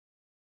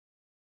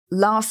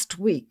Last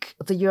week,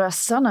 the US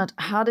Senate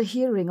had a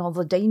hearing on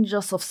the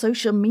dangers of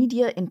social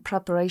media in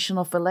preparation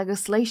of the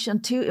legislation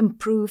to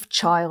improve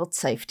child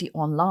safety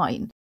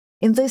online.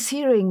 In this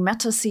hearing,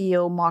 Meta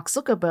CEO Mark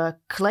Zuckerberg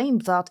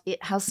claimed that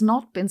it has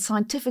not been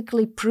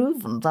scientifically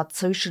proven that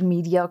social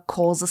media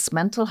causes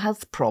mental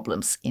health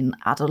problems in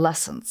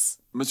adolescents.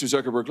 Mr.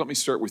 Zuckerberg, let me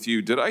start with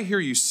you. Did I hear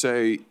you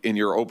say in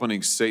your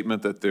opening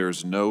statement that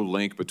there's no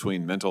link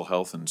between mental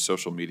health and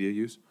social media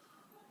use?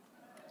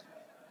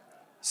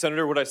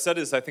 Senator, what I said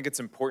is I think it's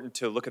important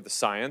to look at the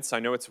science. I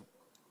know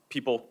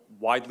people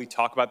widely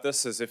talk about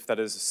this as if that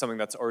is something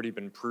that's already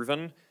been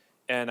proven,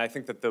 and I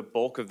think that the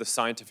bulk of the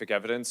scientific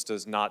evidence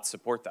does not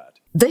support that.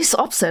 This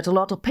upset a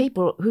lot of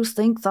people who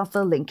think that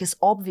the link is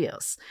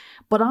obvious.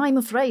 But I'm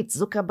afraid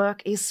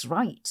Zuckerberg is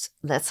right.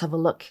 Let's have a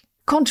look.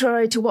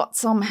 Contrary to what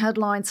some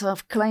headlines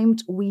have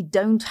claimed, we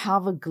don't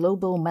have a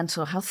global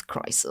mental health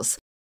crisis.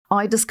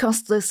 I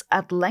discussed this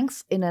at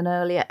length in an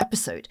earlier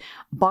episode.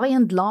 By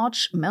and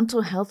large,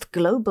 mental health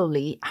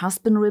globally has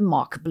been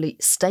remarkably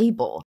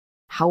stable.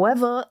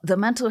 However, the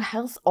mental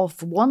health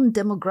of one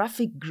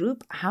demographic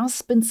group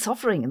has been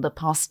suffering in the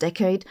past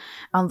decade,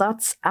 and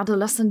that's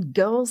adolescent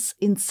girls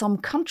in some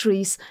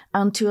countries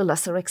and to a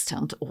lesser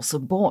extent also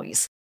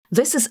boys.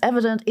 This is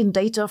evident in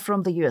data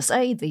from the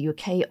USA, the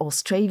UK,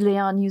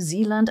 Australia, New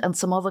Zealand and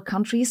some other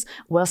countries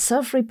where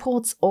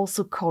self-reports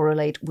also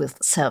correlate with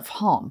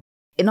self-harm.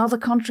 In other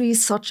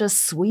countries, such as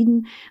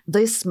Sweden,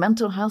 this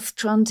mental health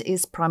trend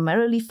is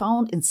primarily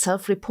found in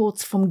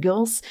self-reports from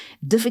girls,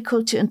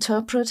 difficult to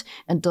interpret,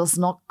 and does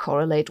not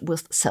correlate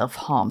with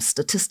self-harm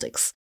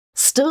statistics.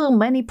 Still,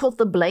 many put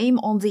the blame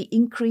on the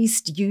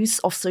increased use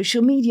of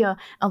social media,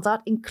 and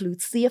that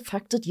includes the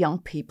affected young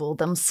people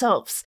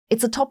themselves.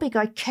 It's a topic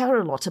I care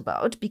a lot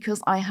about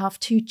because I have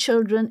 2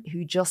 children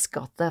who just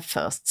got their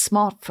first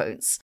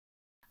smartphones.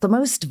 The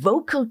most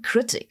vocal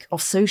critic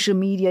of social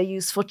media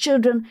use for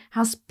children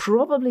has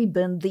probably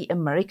been the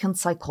American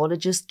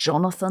psychologist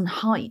Jonathan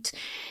Haidt.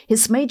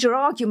 His major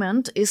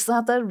argument is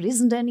that there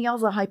isn't any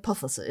other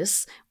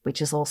hypothesis, which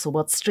is also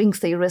what string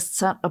theorists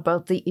said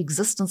about the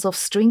existence of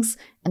strings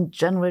and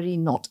generally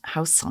not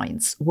how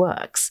science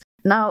works.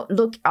 Now,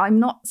 look, I'm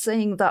not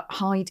saying that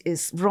Haidt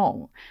is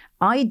wrong.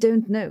 I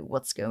don't know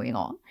what's going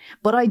on,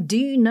 but I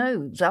do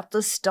know that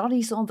the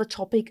studies on the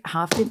topic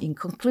have been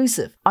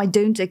inconclusive. I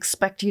don't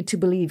expect you to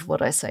believe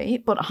what I say,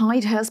 but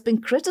Haidt has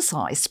been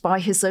criticized by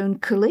his own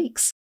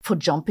colleagues for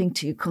jumping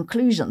to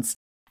conclusions.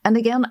 And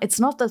again, it's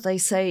not that they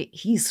say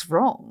he's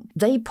wrong.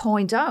 They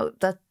point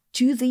out that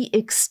to the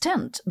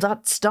extent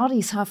that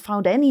studies have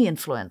found any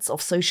influence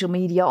of social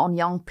media on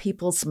young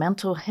people's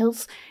mental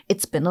health,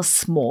 it's been a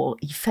small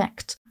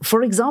effect.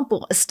 For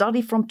example, a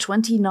study from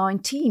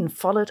 2019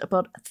 followed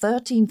about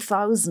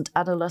 13,000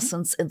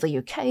 adolescents in the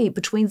UK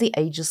between the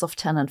ages of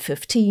 10 and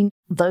 15,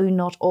 though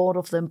not all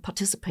of them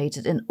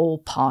participated in all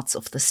parts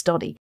of the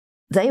study.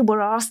 They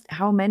were asked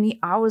how many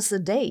hours a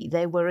day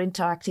they were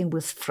interacting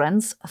with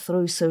friends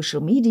through social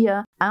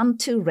media and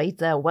to rate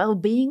their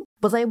well-being,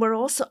 but they were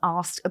also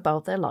asked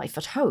about their life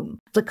at home.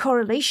 The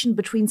correlation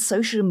between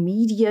social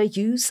media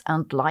use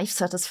and life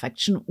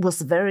satisfaction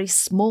was very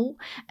small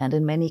and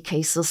in many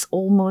cases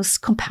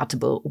almost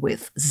compatible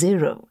with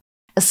 0.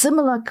 A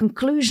similar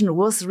conclusion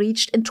was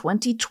reached in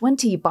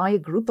 2020 by a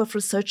group of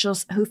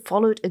researchers who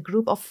followed a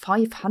group of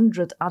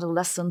 500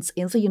 adolescents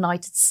in the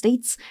United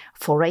States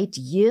for 8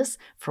 years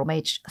from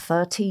age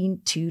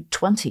 13 to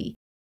 20.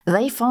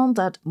 They found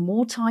that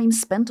more time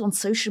spent on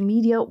social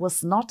media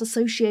was not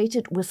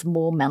associated with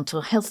more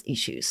mental health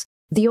issues.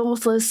 The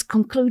authors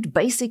conclude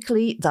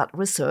basically that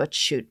research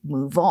should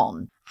move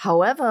on.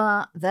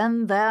 However,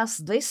 then there's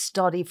this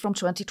study from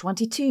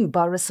 2022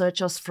 by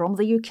researchers from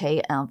the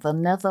UK and the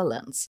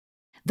Netherlands.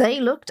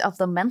 They looked at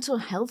the mental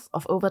health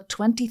of over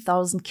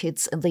 20,000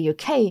 kids in the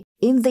UK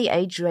in the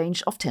age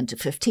range of 10 to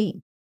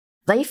 15.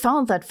 They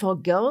found that for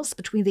girls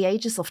between the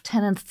ages of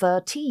 10 and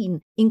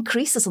 13,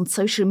 increases in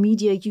social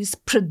media use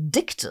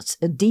predicted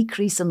a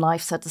decrease in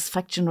life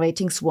satisfaction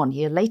ratings 1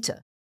 year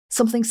later.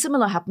 Something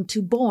similar happened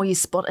to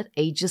boys, but at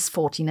ages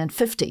 14 and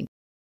 15.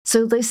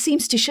 So this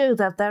seems to show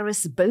that there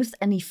is both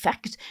an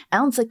effect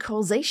and the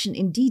causation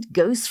indeed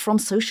goes from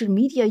social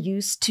media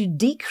use to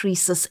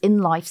decreases in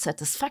life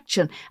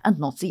satisfaction and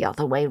not the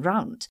other way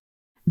round.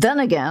 Then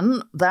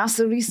again, there's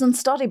a recent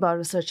study by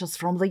researchers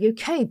from the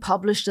UK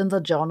published in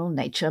the journal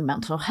Nature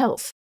Mental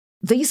Health.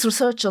 These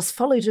researchers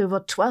followed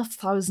over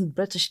 12,000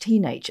 British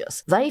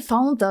teenagers. They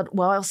found that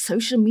while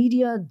social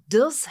media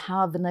does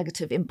have a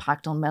negative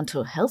impact on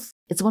mental health,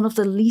 it's one of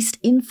the least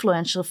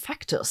influential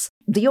factors.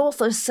 The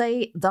authors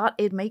say that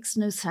it makes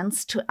no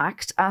sense to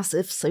act as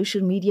if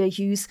social media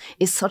use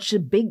is such a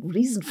big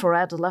reason for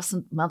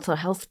adolescent mental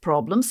health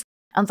problems,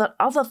 and that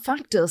other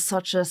factors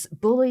such as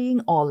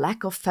bullying or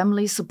lack of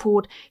family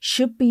support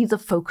should be the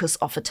focus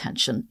of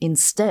attention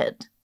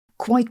instead.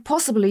 Quite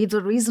possibly,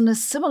 the reason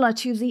is similar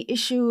to the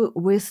issue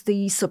with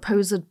the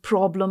supposed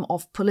problem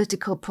of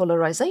political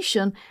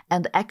polarization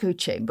and echo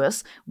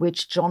chambers,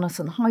 which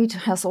Jonathan Haidt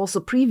has also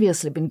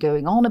previously been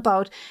going on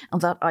about,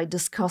 and that I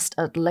discussed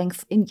at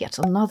length in yet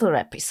another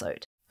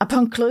episode.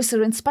 Upon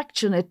closer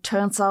inspection, it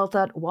turns out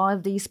that while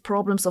these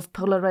problems of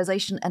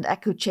polarization and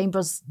echo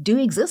chambers do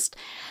exist,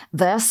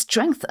 their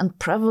strength and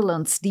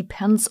prevalence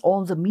depends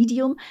on the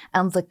medium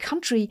and the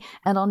country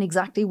and on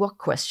exactly what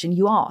question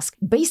you ask.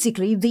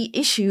 Basically, the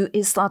issue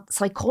is that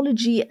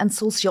psychology and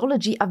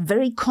sociology are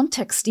very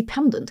context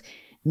dependent.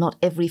 Not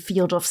every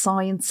field of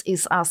science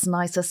is as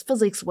nice as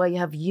physics, where you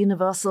have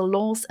universal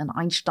laws and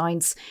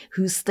Einstein's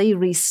whose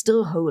theories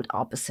still hold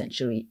up a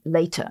century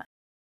later.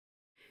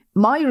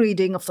 My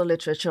reading of the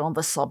literature on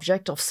the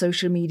subject of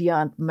social media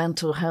and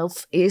mental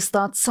health is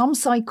that some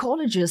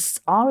psychologists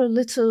are a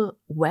little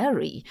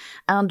wary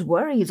and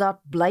worry that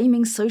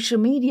blaming social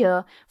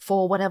media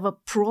for whatever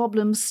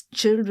problems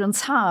children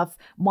have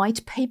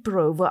might paper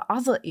over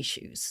other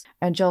issues.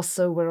 And just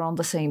so we're on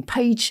the same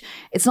page,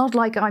 it's not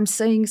like I'm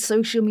saying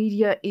social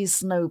media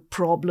is no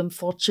problem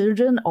for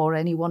children or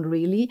anyone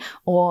really,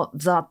 or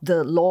that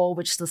the law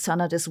which the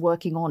Senate is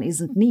working on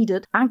isn't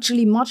needed.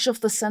 Actually, much of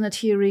the Senate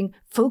hearing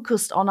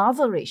focused on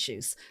other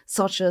issues,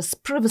 such as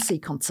privacy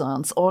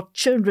concerns or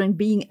children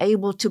being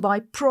able to buy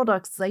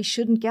products they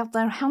shouldn't get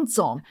their hands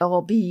on,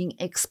 or being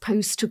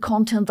exposed to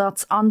content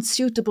that's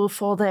unsuitable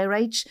for their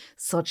age,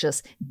 such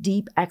as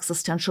deep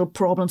existential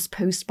problems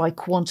posed by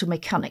quantum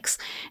mechanics.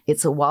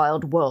 It's a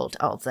wild world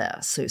out there,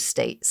 so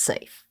stay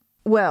safe.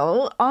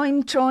 Well,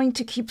 I'm trying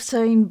to keep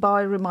sane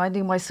by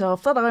reminding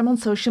myself that I'm on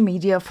social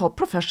media for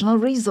professional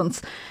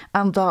reasons,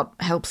 and that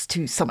helps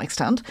to some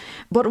extent.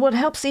 But what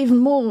helps even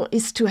more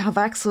is to have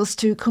access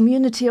to a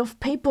community of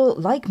people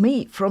like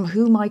me from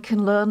whom I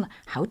can learn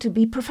how to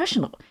be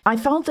professional. I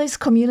found this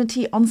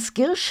community on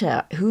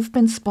Skillshare, who've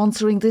been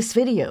sponsoring this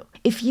video.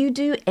 If you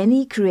do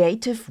any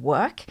creative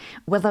work,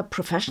 whether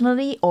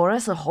professionally or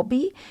as a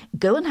hobby,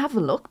 go and have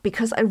a look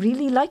because I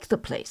really like the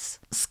place.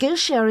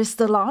 Skillshare is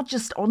the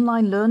largest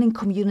online learning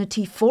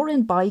community for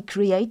and by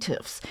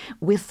creatives,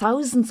 with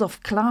thousands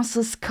of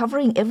classes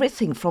covering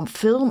everything from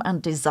film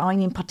and design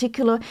in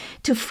particular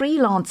to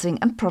freelancing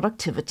and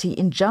productivity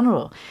in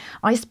general.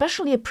 I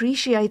especially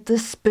appreciate the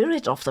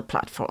spirit of the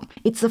platform.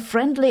 It's a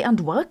friendly and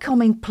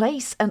welcoming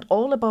place and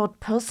all about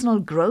personal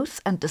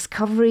growth and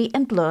discovery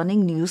and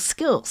learning new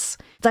skills.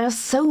 There's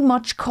so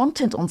much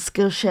content on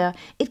Skillshare,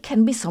 it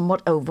can be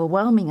somewhat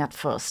overwhelming at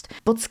first,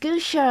 but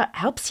Skillshare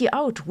helps you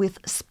out with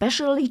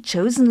specially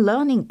chosen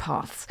learning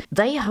paths.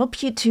 They help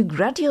you to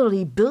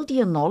gradually build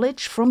your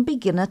knowledge from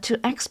beginner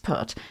to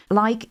expert,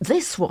 like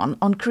this one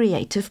on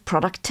creative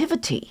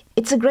productivity.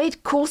 It's a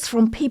great course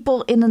from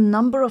people in a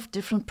number of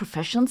different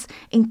professions,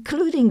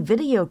 including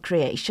video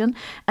creation,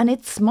 and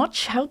it's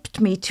much helped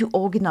me to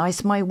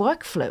organize my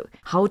workflow,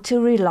 how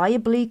to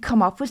reliably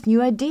come up with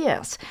new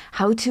ideas,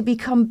 how to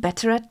become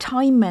better at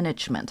time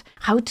management,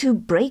 how to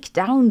break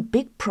down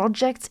big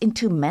projects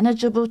into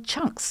manageable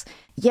chunks.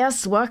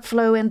 Yes,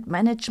 workflow and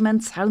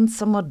management sound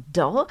somewhat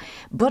dull,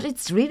 but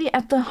it's really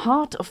at the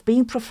heart of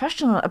being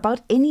professional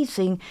about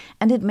anything,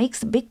 and it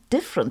makes a big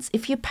difference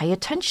if you pay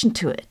attention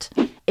to it.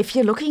 If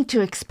you're looking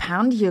to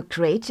expand your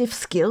creative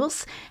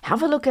skills,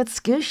 have a look at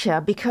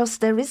Skillshare because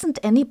there isn't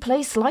any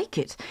place like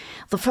it.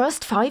 The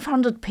first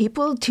 500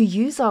 people to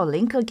use our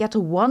link will get a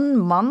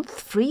 1-month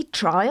free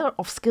trial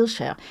of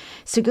Skillshare.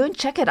 So go and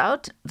check it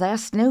out.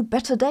 There's no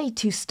better day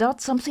to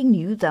start something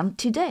new than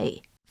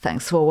today.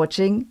 Thanks for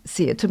watching.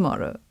 See you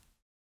tomorrow.